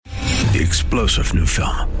The explosive new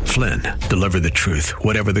film, Flynn, deliver the truth,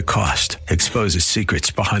 whatever the cost, exposes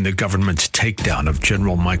secrets behind the government's takedown of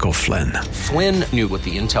General Michael Flynn. Flynn knew what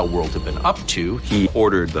the intel world had been up to. He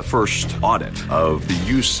ordered the first audit of the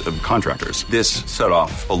use of contractors. This set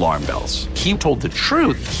off alarm bells. He told the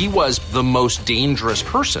truth. He was the most dangerous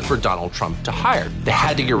person for Donald Trump to hire. They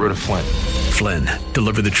had to get rid of Flynn. Flynn,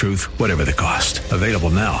 deliver the truth, whatever the cost. Available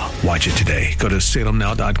now. Watch it today. Go to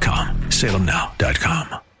salemnow.com.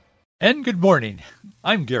 salemnow.com. And good morning.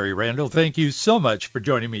 I'm Gary Randall. Thank you so much for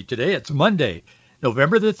joining me today. It's Monday,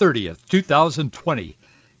 November the 30th, 2020,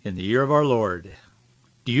 in the year of our Lord.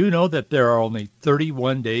 Do you know that there are only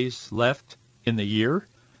 31 days left in the year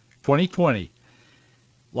 2020?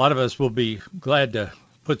 A lot of us will be glad to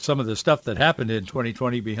put some of the stuff that happened in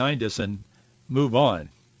 2020 behind us and move on.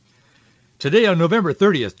 Today on November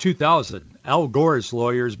 30th, 2000, Al Gore's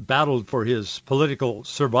lawyers battled for his political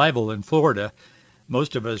survival in Florida.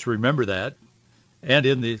 Most of us remember that, and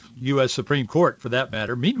in the U.S. Supreme Court, for that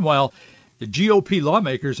matter. Meanwhile, the GOP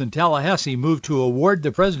lawmakers in Tallahassee moved to award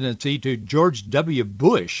the presidency to George W.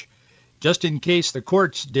 Bush, just in case the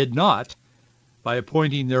courts did not, by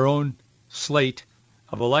appointing their own slate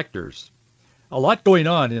of electors. A lot going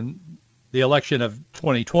on in the election of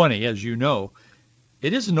 2020, as you know.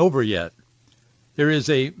 It isn't over yet. There is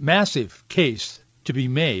a massive case to be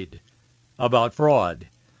made about fraud.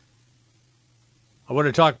 I want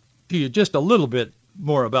to talk to you just a little bit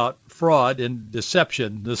more about fraud and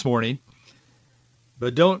deception this morning.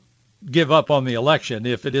 But don't give up on the election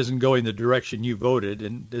if it isn't going the direction you voted,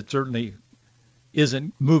 and it certainly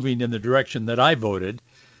isn't moving in the direction that I voted.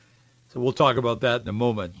 So we'll talk about that in a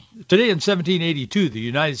moment. Today in 1782, the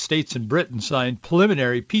United States and Britain signed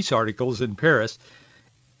preliminary peace articles in Paris,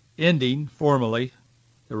 ending formally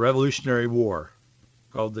the Revolutionary War,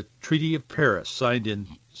 called the Treaty of Paris, signed in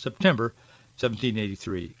September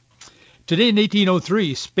 1783. Today in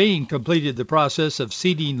 1803, Spain completed the process of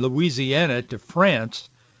ceding Louisiana to France,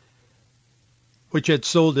 which had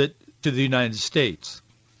sold it to the United States.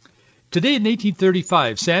 Today in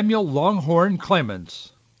 1835, Samuel Langhorne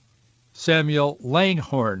Clemens,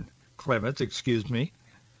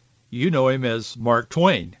 you know him as Mark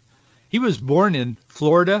Twain. He was born in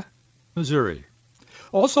Florida, Missouri.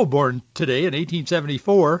 Also born today in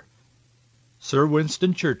 1874, Sir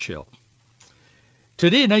Winston Churchill.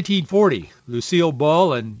 Today in 1940, Lucille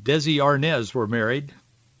Ball and Desi Arnaz were married.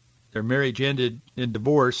 Their marriage ended in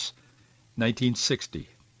divorce in 1960,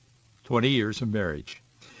 20 years of marriage.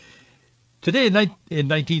 Today in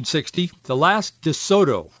 1960, the last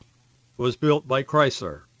DeSoto was built by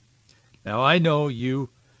Chrysler. Now, I know you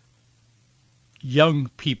young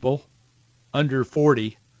people under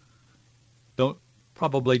 40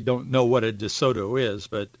 probably don't know what a DeSoto is,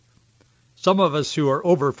 but some of us who are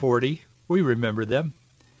over 40, we remember them.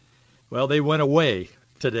 Well, they went away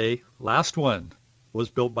today. Last one was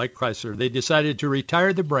built by Chrysler. They decided to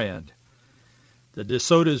retire the brand. The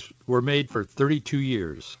DeSotos were made for 32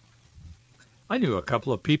 years. I knew a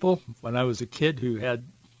couple of people when I was a kid who had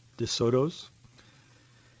DeSotos.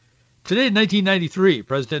 Today in 1993,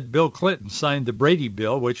 President Bill Clinton signed the Brady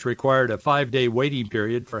Bill, which required a 5-day waiting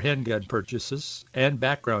period for handgun purchases and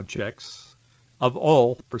background checks of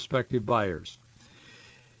all prospective buyers.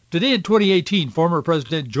 Today in 2018, former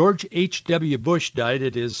President George H.W. Bush died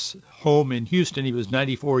at his home in Houston. He was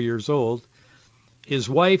 94 years old. His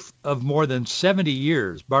wife of more than 70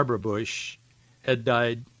 years, Barbara Bush, had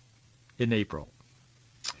died in April.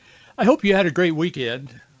 I hope you had a great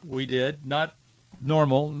weekend. We did. Not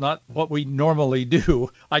normal, not what we normally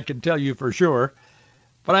do, I can tell you for sure.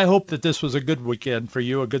 But I hope that this was a good weekend for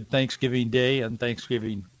you, a good Thanksgiving Day and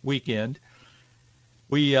Thanksgiving weekend.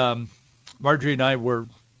 Marjorie and I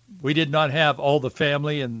we did not have all the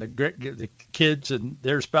family and the kids and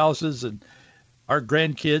their spouses and our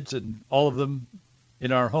grandkids and all of them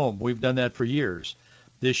in our home. We've done that for years.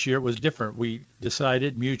 This year it was different. We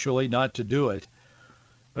decided mutually not to do it.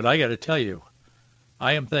 But I got to tell you,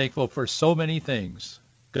 I am thankful for so many things.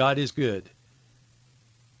 God is good.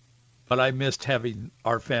 But I missed having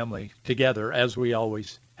our family together as we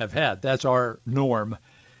always have had. That's our norm.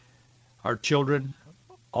 Our children,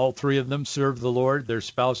 all three of them serve the Lord. Their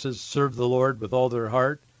spouses serve the Lord with all their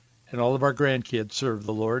heart. And all of our grandkids serve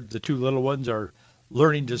the Lord. The two little ones are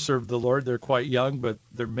learning to serve the Lord. They're quite young, but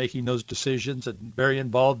they're making those decisions and very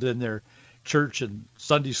involved in their church and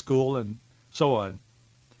Sunday school and so on.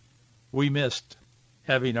 We missed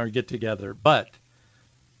having our get-together, but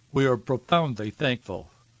we are profoundly thankful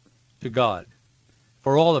to God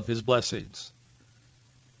for all of his blessings.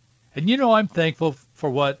 And you know, I'm thankful for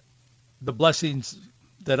what the blessings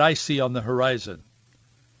that I see on the horizon.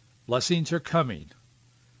 Blessings are coming.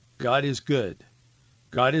 God is good.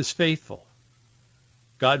 God is faithful.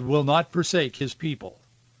 God will not forsake his people.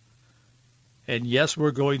 And yes,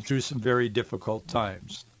 we're going through some very difficult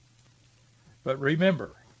times. But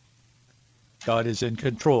remember, God is in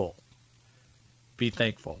control. Be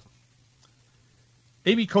thankful.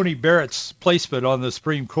 Amy Coney Barrett's placement on the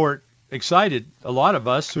Supreme Court excited a lot of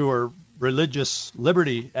us who are religious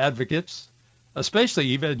liberty advocates,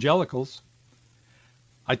 especially evangelicals.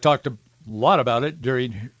 I talked a lot about it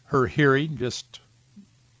during her hearing just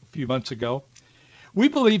a few months ago. We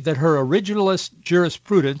believe that her originalist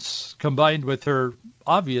jurisprudence, combined with her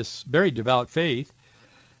obvious, very devout faith,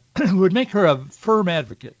 would make her a firm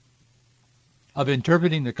advocate of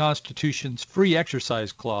interpreting the Constitution's free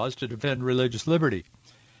exercise clause to defend religious liberty.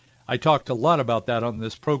 I talked a lot about that on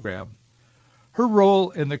this program. Her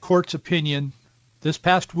role in the court's opinion this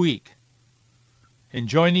past week in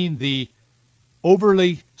joining the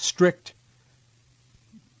overly strict,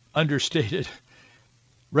 understated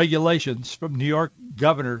regulations from New York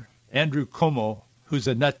Governor Andrew Cuomo, who's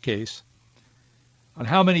a nutcase, on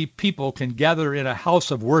how many people can gather in a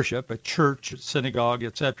house of worship, a church, a synagogue,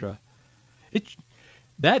 etc.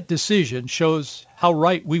 That decision shows how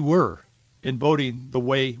right we were in voting the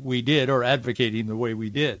way we did or advocating the way we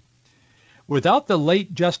did. Without the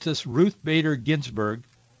late Justice Ruth Bader Ginsburg,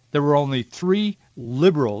 there were only 3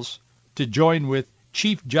 liberals to join with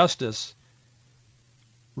Chief Justice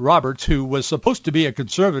Roberts, who was supposed to be a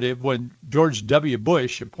conservative when George W.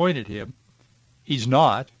 Bush appointed him. He's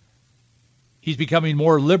not. He's becoming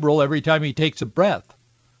more liberal every time he takes a breath.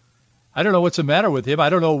 I don't know what's the matter with him. I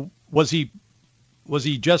don't know, was he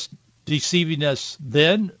just deceiving us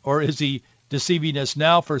then, or is he deceiving us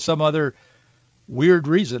now for some other weird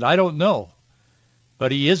reason? I don't know.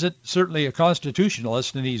 But he isn't certainly a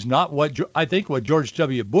constitutionalist, and he's not what George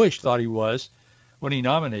W. Bush thought he was when he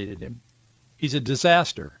nominated him. He's a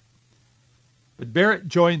disaster. But Barrett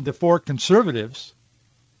joined the 4 conservatives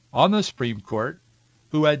on the Supreme Court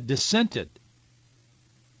who had dissented.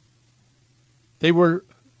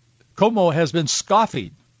 Cuomo has been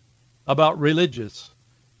scoffing about religious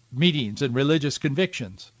meetings and religious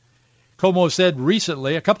convictions. Cuomo said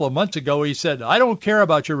recently, a couple of months ago, he said, "I don't care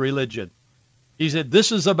about your religion." He said,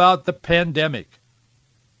 "This is about the pandemic."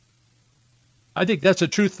 I think that's a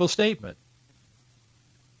truthful statement.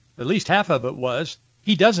 At least half of it was,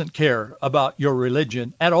 he doesn't care about your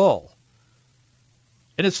religion at all.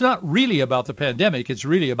 And it's not really about the pandemic, it's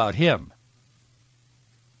really about him.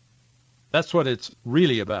 That's what it's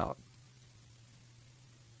really about.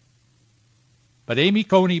 But Amy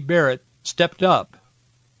Coney Barrett stepped up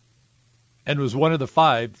and was one of the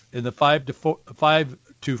 5 in the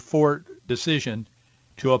 5-4 decision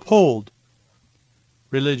to uphold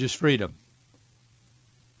religious freedom.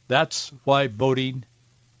 That's why voting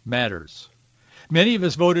matters. Many of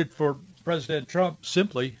us voted for President Trump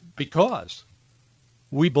simply because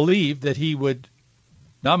we believed that he would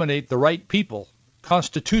nominate the right people,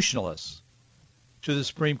 constitutionalists, to the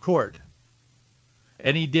Supreme Court.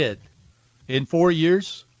 And he did. In 4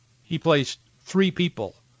 years, he placed 3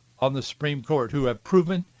 people on the Supreme Court who have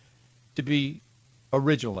proven to be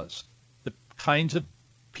originalists, the kinds of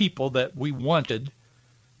people that we wanted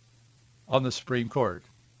on the Supreme Court,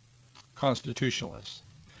 constitutionalists.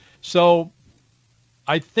 So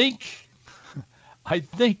I think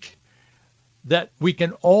that we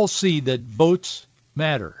can all see that votes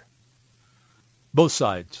matter. Both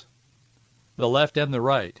sides, the left and the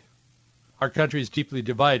right. Our country is deeply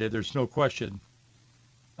divided. There's no question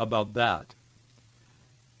about that.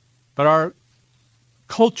 But our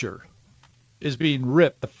culture is being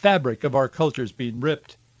ripped. The fabric of our culture is being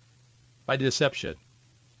ripped by deception.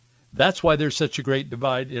 That's why there's such a great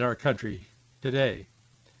divide in our country today.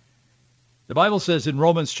 The Bible says in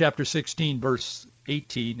Romans chapter 16, verse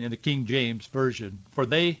 18 in the King James Version, "For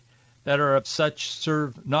they that are of such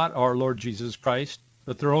serve not our Lord Jesus Christ,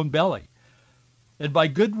 but their own belly, and by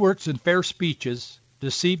good works and fair speeches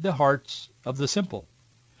deceive the hearts of the simple.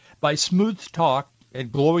 By smooth talk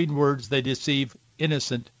and glowing words they deceive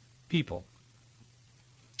innocent people."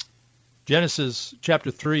 Genesis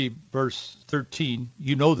chapter 3, verse 13,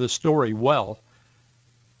 you know the story well.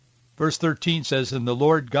 Verse 13 says, "And the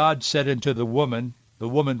Lord God said unto the woman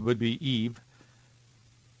would be Eve,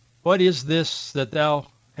 What is this that thou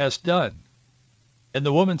hast done? And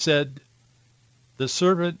the woman said, The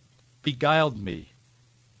servant beguiled me,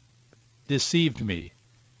 deceived me,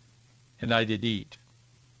 and I did eat."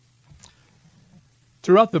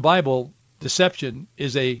 Throughout the Bible, deception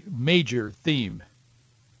is a major theme.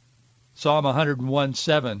 Psalm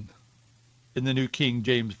 101:7 in the New King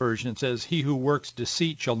James Version says, "He who works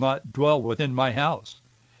deceit shall not dwell within my house.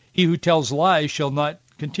 He who tells lies shall not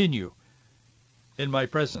continue in my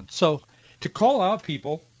presence. So to call out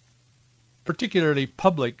people, particularly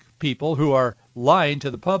public people who are lying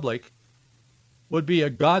to the public, would be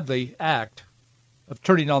a godly act of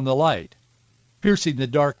turning on the light, piercing the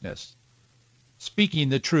darkness, speaking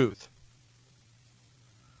the truth.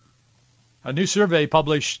 A new survey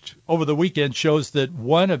published over the weekend shows that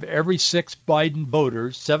 1 of every 6 Biden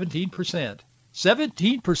voters,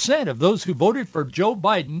 17% of those who voted for Joe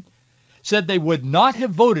Biden said they would not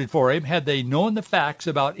have voted for him had they known the facts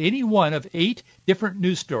about any one of 8 different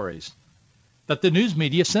news stories that the news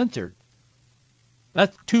media censored.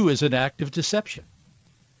 That, too, is an act of deception.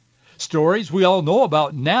 Stories we all know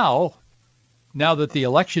about now that the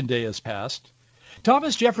election day has passed.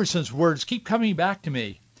 Thomas Jefferson's words keep coming back to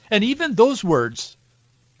me, and even those words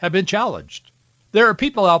have been challenged. There are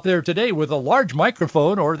people out there today with a large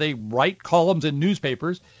microphone, or they write columns in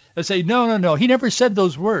newspapers, that say, no, he never said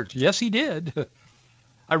those words. Yes, he did.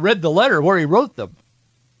 I read the letter where he wrote them.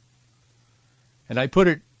 And I put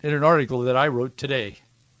it in an article that I wrote today.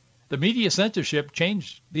 The media censorship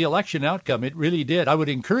changed the election outcome. It really did. I would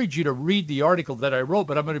encourage you to read the article that I wrote,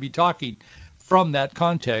 but I'm going to be talking from that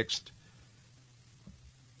context.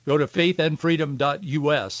 Go to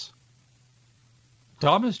faithandfreedom.us.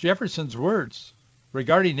 Thomas Jefferson's words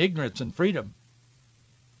regarding ignorance and freedom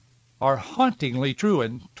are hauntingly true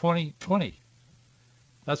in 2020.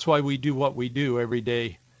 That's why we do what we do every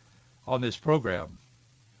day on this program.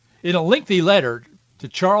 In a lengthy letter to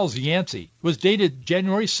Charles Yancey, was dated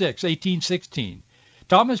January 6, 1816,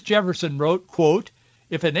 Thomas Jefferson wrote, quote,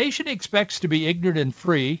 "If a nation expects to be ignorant and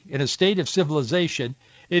free in a state of civilization,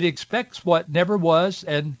 it expects what never was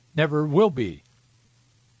and never will be.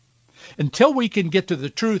 Until we can get to the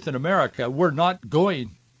truth in America, we're not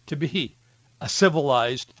going to be a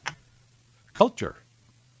civilized culture."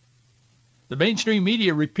 The mainstream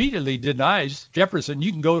media repeatedly denies Jefferson.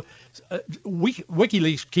 You can go,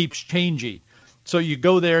 WikiLeaks keeps changing. So you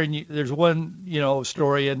go there and there's one,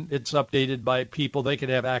 story and it's updated by people. They can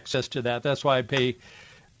have access to that. That's why I pay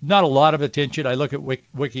not a lot of attention. I look at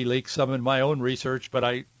WikiLeaks, some in my own research, but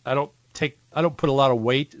I don't put a lot of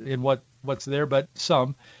weight in what's there, but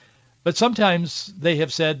some. But sometimes they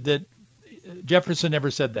have said that Jefferson never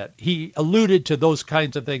said that. He alluded to those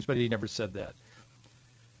kinds of things, but he never said that.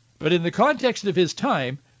 But in the context of his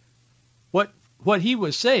time, what he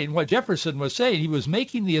was saying, what Jefferson was saying, he was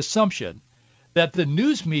making the assumption that the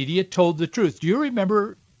news media told the truth. Do you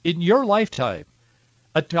remember in your lifetime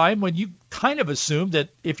a time when you kind of assumed that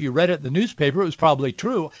if you read it in the newspaper, it was probably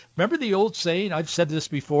true? Remember the old saying, I've said this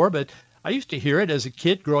before, but I used to hear it as a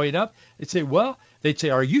kid growing up. They'd say,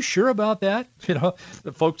 are you sure about that?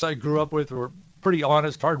 The folks I grew up with were pretty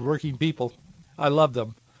honest, hardworking people. I love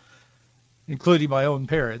them, including my own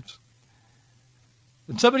parents.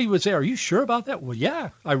 And somebody would say, are you sure about that? Well,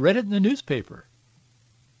 yeah, I read it in the newspaper.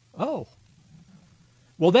 Oh.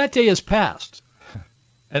 Well, that day has passed,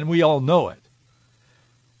 and we all know it.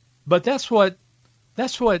 But that's what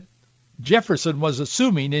Jefferson was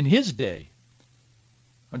assuming in his day.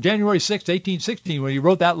 On January 6, 1816, when he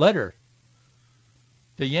wrote that letter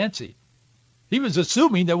to Yancey, he was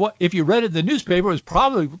assuming that if you read it in the newspaper, it was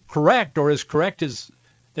probably correct, or as correct as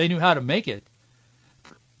they knew how to make it.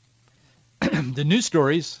 The news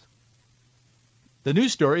stories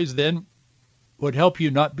then would help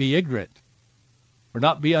you not be ignorant or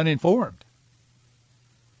not be uninformed.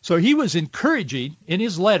 So he was encouraging in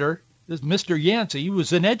his letter, this Mr. Yancey, he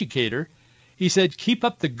was an educator. He said, keep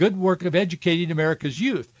up the good work of educating America's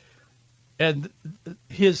youth. And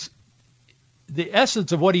the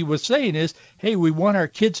essence of what he was saying is, hey, we want our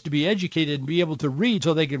kids to be educated and be able to read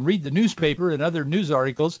so they can read the newspaper and other news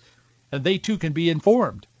articles, and they too can be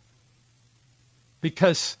informed.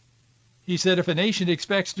 Because he said if a nation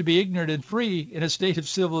expects to be ignorant and free in a state of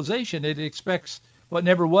civilization, it expects what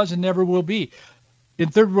never was and never will be. In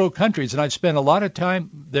third world countries, and I've spent a lot of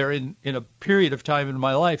time there in a period of time in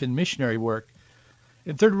my life in missionary work,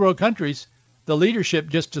 in third world countries, the leadership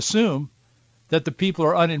just assume that the people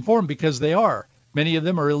are uninformed because they are. Many of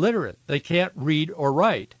them are illiterate. They can't read or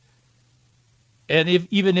write. And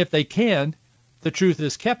even if they can, the truth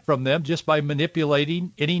is kept from them just by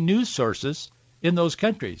manipulating any news sources in those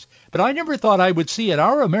countries. But I never thought I would see in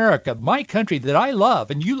our America, my country that I love,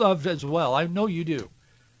 and you love as well, I know you do.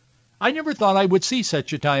 I never thought I would see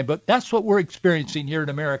such a time, but that's what we're experiencing here in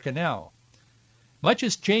America now. Much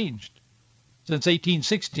has changed since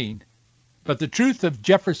 1816, but the truth of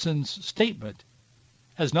Jefferson's statement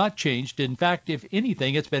has not changed. In fact, if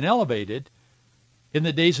anything, it's been elevated in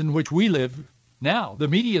the days in which we live now. The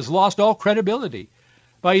media has lost all credibility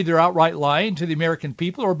by either outright lying to the American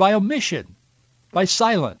people or by omission, by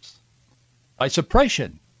silence. by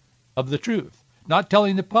suppression of the truth, not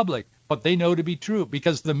telling the public what they know to be true,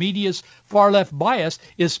 because the media's far-left bias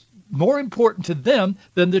is more important to them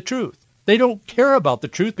than the truth. They don't care about the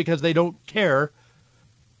truth because they don't care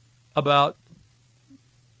about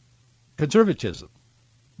conservatism,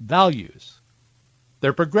 values.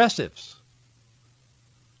 They're progressives.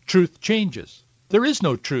 Truth changes. There is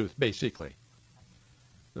no truth, basically.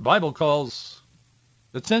 The Bible calls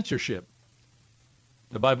it censorship.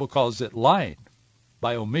 The Bible calls it lying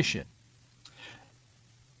by omission.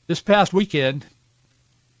 This past weekend,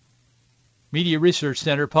 Media Research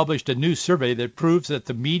Center published a new survey that proves that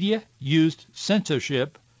the media used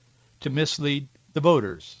censorship to mislead the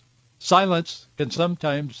voters. Silence can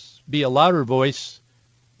sometimes be a louder voice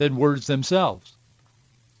than words themselves.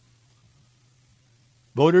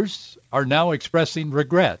 Voters are now expressing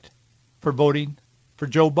regret for voting for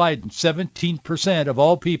Joe Biden. 17% of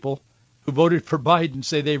all people who voted for Biden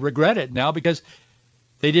say they regret it now because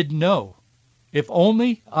they didn't know. If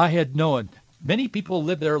only I had known. Many people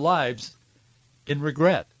live their lives in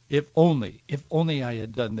regret. If only I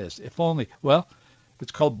had done this. If only. Well,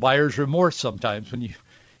 it's called buyer's remorse sometimes. When you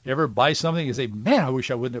ever buy something, you say, man, I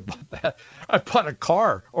wish I wouldn't have bought that. I bought a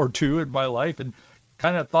car or two in my life and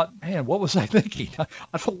kind of thought, man, what was I thinking?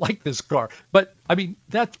 I don't like this car. But, I mean,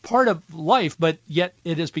 that's part of life, but yet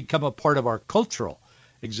it has become a part of our cultural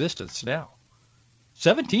existence now.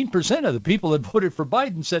 17% of the people that voted for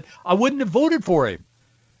Biden said, I wouldn't have voted for him.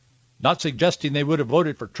 Not suggesting they would have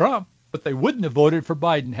voted for Trump, but they wouldn't have voted for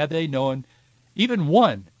Biden had they known even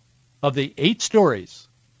one of the 8 stories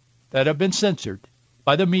that have been censored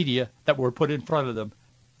by the media that were put in front of them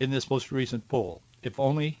in this most recent poll. If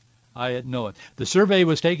only I had known. The survey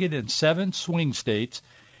was taken in 7 swing states: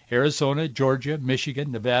 Arizona, Georgia,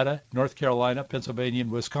 Michigan, Nevada, North Carolina, Pennsylvania,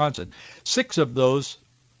 and Wisconsin. 6 of those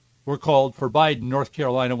were called for Biden. North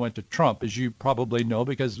Carolina went to Trump, as you probably know,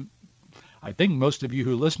 because I think most of you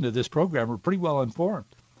who listen to this program are pretty well informed.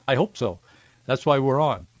 I hope so. That's why we're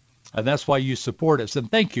on. And that's why you support us.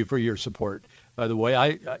 And thank you for your support, by the way.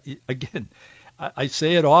 I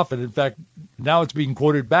say it often. In fact, now it's being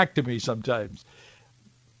quoted back to me sometimes.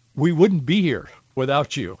 We wouldn't be here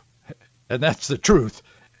without you. And that's the truth.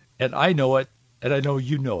 And I know it, and I know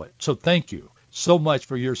you know it. So thank you so much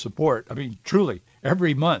for your support. I mean, truly,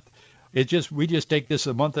 every month. We just take this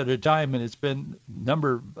a month at a time, and it's been a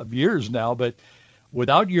number of years now. But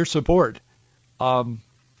without your support,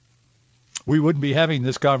 we wouldn't be having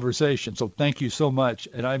this conversation. So thank you so much,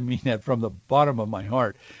 and I mean that from the bottom of my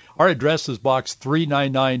heart. Our address is Box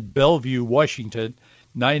 399, Bellevue, Washington,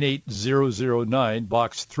 98009,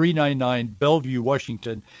 Box 399, Bellevue,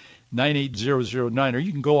 Washington, 98009. Or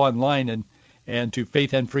you can go online and to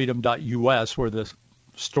faithandfreedom.us, where the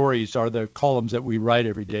stories are, the columns that we write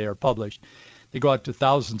every day are published. They go out to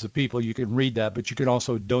thousands of people. You can read that, but you can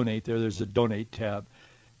also donate there. There's a donate tab.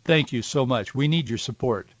 Thank you so much. We need your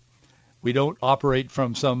support. We don't operate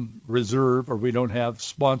from some reserve, or we don't have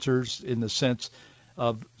sponsors in the sense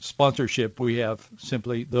of sponsorship. We have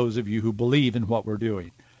simply those of you who believe in what we're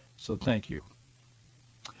doing. So thank you.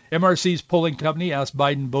 MRC's polling company asked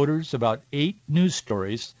Biden voters about 8 news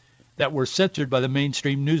stories that were censored by the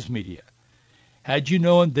mainstream news media. Had you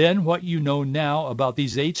known then what you know now about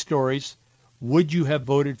these 8 stories, would you have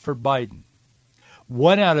voted for Biden?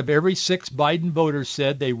 1 out of every 6 Biden voters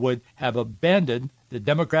said they would have abandoned the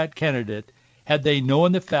Democrat candidate had they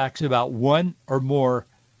known the facts about 1 or more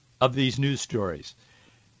of these news stories.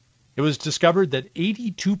 It was discovered that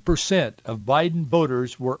 82% of Biden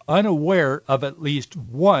voters were unaware of at least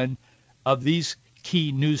 1 of these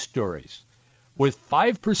key news stories, with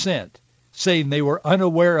 5% saying they were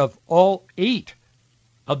unaware of all 8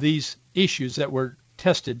 of these issues that were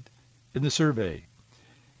tested in the survey.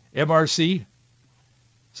 MRC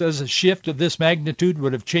says a shift of this magnitude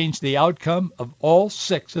would have changed the outcome of all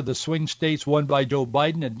 6 of the swing states won by Joe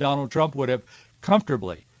Biden, and Donald Trump would have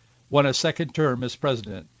comfortably won a second term as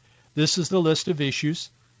president. This is the list of issues,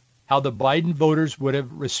 how the Biden voters would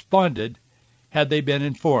have responded had they been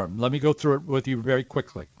informed. Let me go through it with you very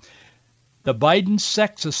quickly. The Biden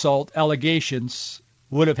sex assault allegations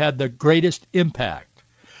would have had the greatest impact.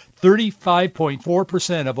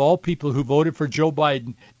 35.4% of all people who voted for Joe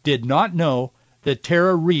Biden did not know that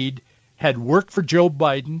Tara Reade had worked for Joe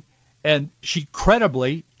Biden, and she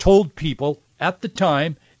credibly told people at the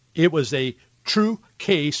time it was a true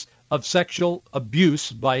case of sexual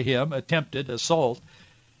abuse by him, attempted assault,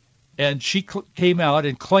 and she came out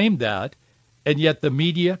and claimed that, and yet the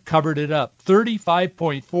media covered it up.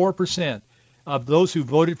 35.4% of those who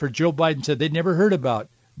voted for Joe Biden said they'd never heard about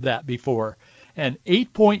that before, and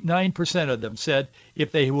 8.9% of them said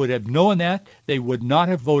if they would have known that, they would not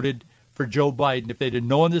have voted for for Joe Biden if they'd have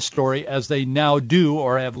known this story as they now do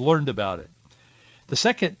or have learned about it. The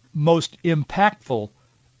second most impactful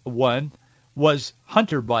one was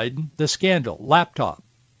Hunter Biden, the scandal, laptop.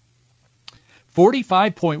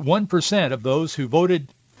 45.1% of those who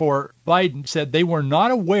voted for Biden said they were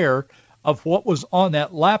not aware of what was on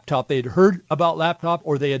that laptop. They had heard about laptop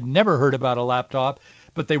or they had never heard about a laptop,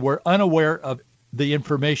 but they were unaware of the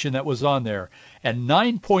information that was on there. And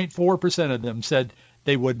 9.4% of them said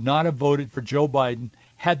they would not have voted for Joe Biden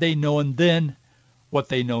had they known then what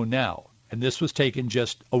they know now. And this was taken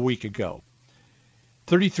just a week ago.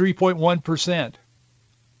 33.1%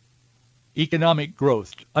 economic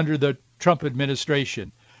growth under the Trump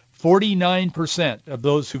administration. 49% of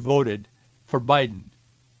those who voted for Biden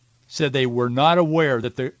said they were not aware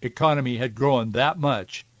that the economy had grown that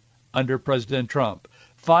much under President Trump.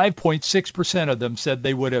 5.6% of them said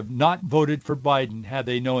they would have not voted for Biden had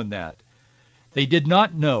they known that. They did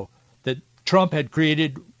not know that Trump had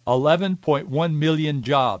created 11.1 million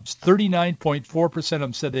jobs. 39.4% of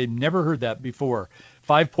them said they'd never heard that before.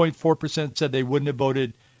 5.4% said they wouldn't have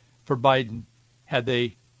voted for Biden had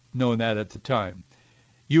they known that at the time.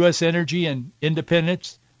 U.S. energy and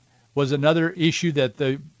independence was another issue that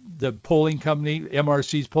the polling company,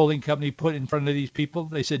 MRC's polling company, put in front of these people.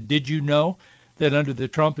 They said, did you know that under the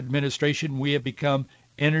Trump administration we have become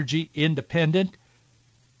energy independent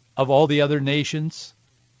of all the other nations?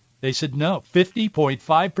 They said no.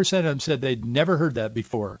 50.5% of them said they'd never heard that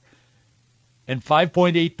before. And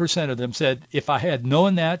 5.8% of them said, if I had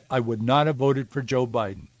known that, I would not have voted for Joe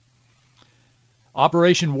Biden.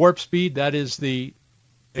 Operation Warp Speed, that is the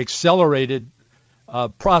accelerated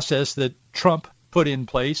process that Trump put in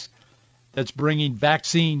place that's bringing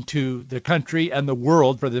vaccine to the country and the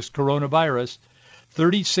world for this coronavirus.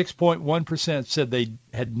 36.1% said they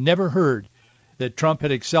had never heard that Trump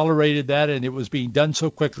had accelerated that and it was being done so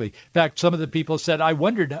quickly. In fact, some of the people said, I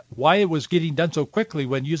wondered why it was getting done so quickly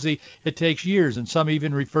when usually it takes years. And some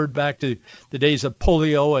even referred back to the days of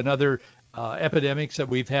polio and other epidemics that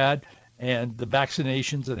we've had and the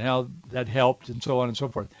vaccinations and how that helped and so on and so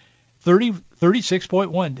forth.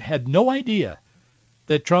 36.1 had no idea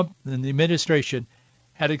that Trump and the administration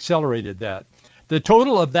had accelerated that. The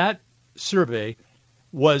total of that survey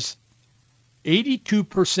was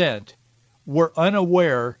 82% were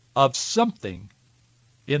unaware of something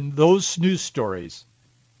in those news stories,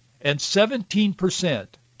 and 17%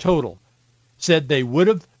 total said they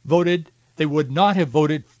would not have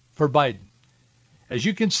voted for Biden. As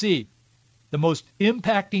you can see, the most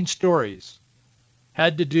impacting stories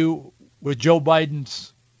had to do with Joe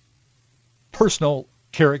Biden's personal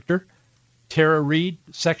character, Tara Reade,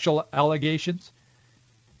 sexual allegations.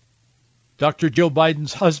 Dr. Joe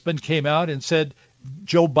Biden's husband came out and said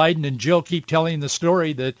Joe Biden and Jill keep telling the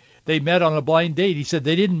story that they met on a blind date. He said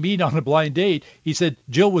they didn't meet on a blind date. He said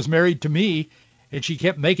Jill was married to me, and she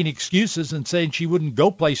kept making excuses and saying she wouldn't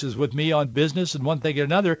go places with me on business and one thing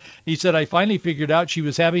and another. He said, I finally figured out she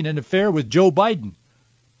was having an affair with Joe Biden.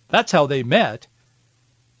 That's how they met.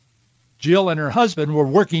 Jill and her husband were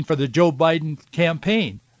working for the Joe Biden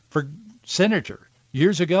campaign for senator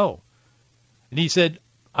years ago. And he said,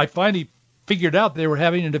 I finally figured out they were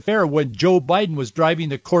having an affair when Joe Biden was driving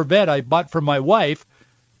the Corvette I bought for my wife,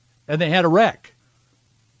 and they had a wreck.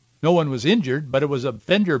 No one was injured, but it was a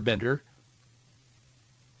fender bender.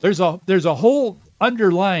 There's a whole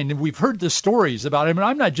underlying, and we've heard the stories about him, and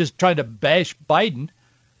I'm not just trying to bash Biden.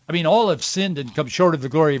 I mean, all have sinned and come short of the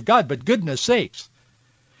glory of God, but goodness sakes,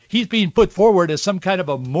 he's being put forward as some kind of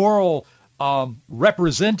a moral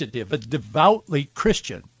representative, a devoutly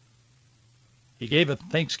Christian. He gave a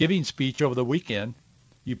Thanksgiving speech over the weekend.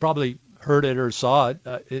 You probably heard it or saw it.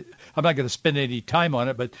 I'm not going to spend any time on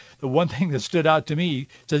it, but the one thing that stood out to me, he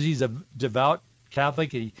says he's a devout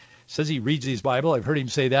Catholic. He says he reads his Bible. I've heard him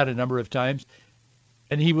say that a number of times.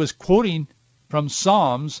 And he was quoting from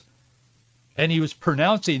Psalms, and he was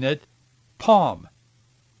pronouncing it palm.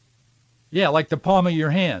 Yeah, like the palm of your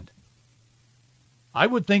hand. I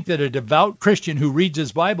would think that a devout Christian who reads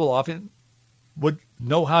his Bible often would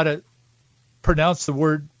know how to pronounce the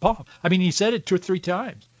word palm. I mean, he said it 2 or 3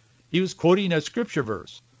 times. He was quoting a scripture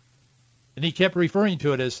verse, and he kept referring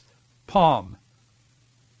to it as palm.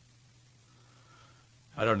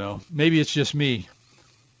 I don't know. Maybe it's just me.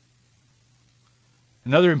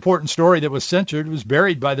 Another important story that was censored, was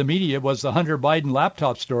buried by the media, was the Hunter Biden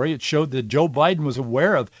laptop story. It showed that Joe Biden was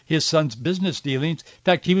aware of his son's business dealings. In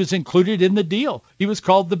fact, he was included in the deal. He was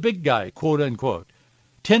called the big guy, quote unquote.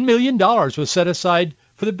 $10 million was set aside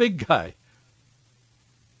for the big guy.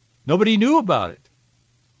 Nobody knew about it.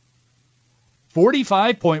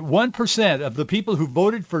 45.1% of the people who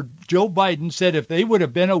voted for Joe Biden said if they would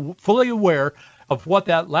have been fully aware of what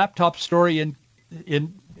that laptop story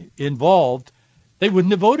involved, they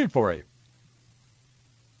wouldn't have voted for him.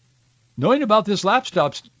 Knowing about this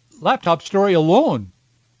laptop story alone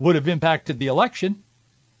would have impacted the election.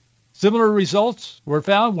 Similar results were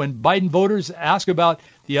found when Biden voters asked about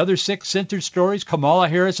the other 6 censored stories, Kamala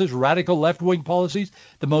Harris's radical left-wing policies,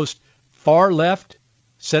 the most far-left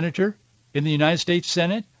senator in the United States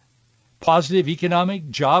Senate, positive economic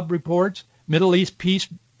job reports, Middle East peace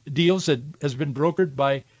deals that has been brokered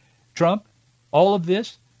by Trump, all of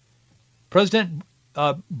this. President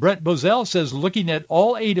Brett Bozell says, looking at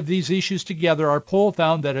all 8 of these issues together, our poll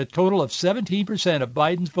found that a total of 17% of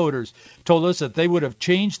Biden's voters told us that they would have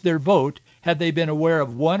changed their vote had they been aware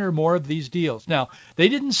of one or more of these deals. Now, they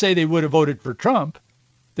didn't say they would have voted for Trump.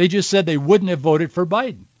 They just said they wouldn't have voted for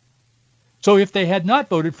Biden. So if they had not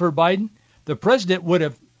voted for Biden, the president would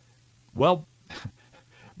have, well,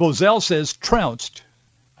 Bozell says trounced.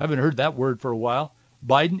 I haven't heard that word for a while.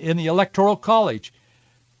 Biden in the Electoral College.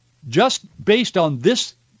 Just based on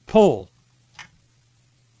this poll,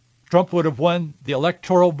 Trump would have won the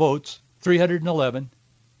electoral votes 311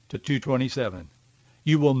 to 227.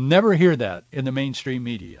 You will never hear that in the mainstream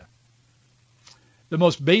media. The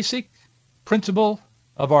most basic principle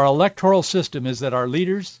of our electoral system is that our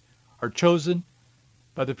leaders are chosen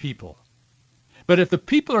by the people. But if the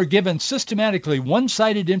people are given systematically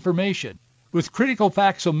one-sided information with critical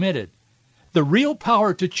facts omitted, the real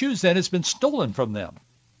power to choose then has been stolen from them.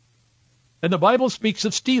 And the Bible speaks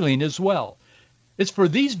of stealing as well. It's for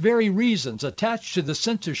these very reasons attached to the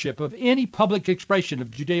censorship of any public expression of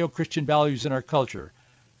Judeo-Christian values in our culture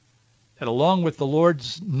that, along with the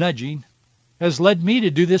Lord's nudging, has led me to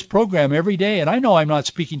do this program every day. And I know I'm not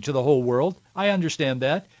speaking to the whole world. I understand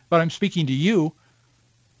that. But I'm speaking to you.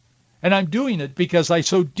 And I'm doing it because I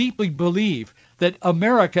so deeply believe that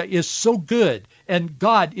America is so good, and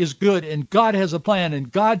God is good, and God has a plan,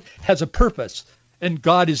 and God has a purpose, and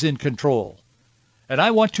God is in control. And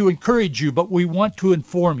I want to encourage you, but we want to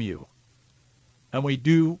inform you. And we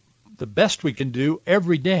do the best we can do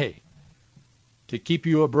every day to keep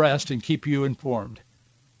you abreast and keep you informed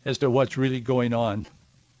as to what's really going on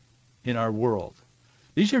in our world.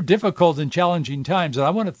 These are difficult and challenging times, and I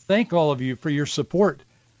want to thank all of you for your support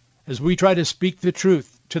as we try to speak the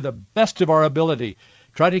truth to the best of our ability,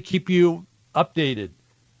 try to keep you updated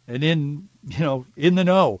and in the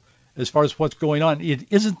know as far as what's going on. It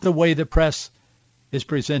isn't the way the press is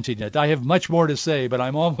presenting it. I have much more to say, but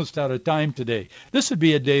I'm almost out of time today. This would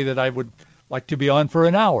be a day that I would like to be on for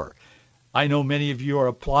an hour. I know many of you are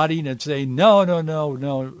applauding and saying,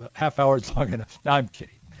 no, half hour is long enough. No, I'm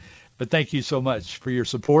kidding. But thank you so much for your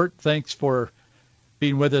support. Thanks for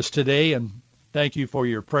being with us today, and thank you for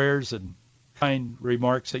your prayers and kind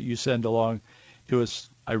remarks that you send along to us.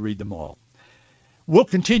 I read them all. We'll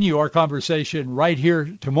continue our conversation right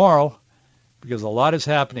here tomorrow because a lot is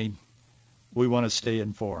happening. We want to stay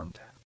informed.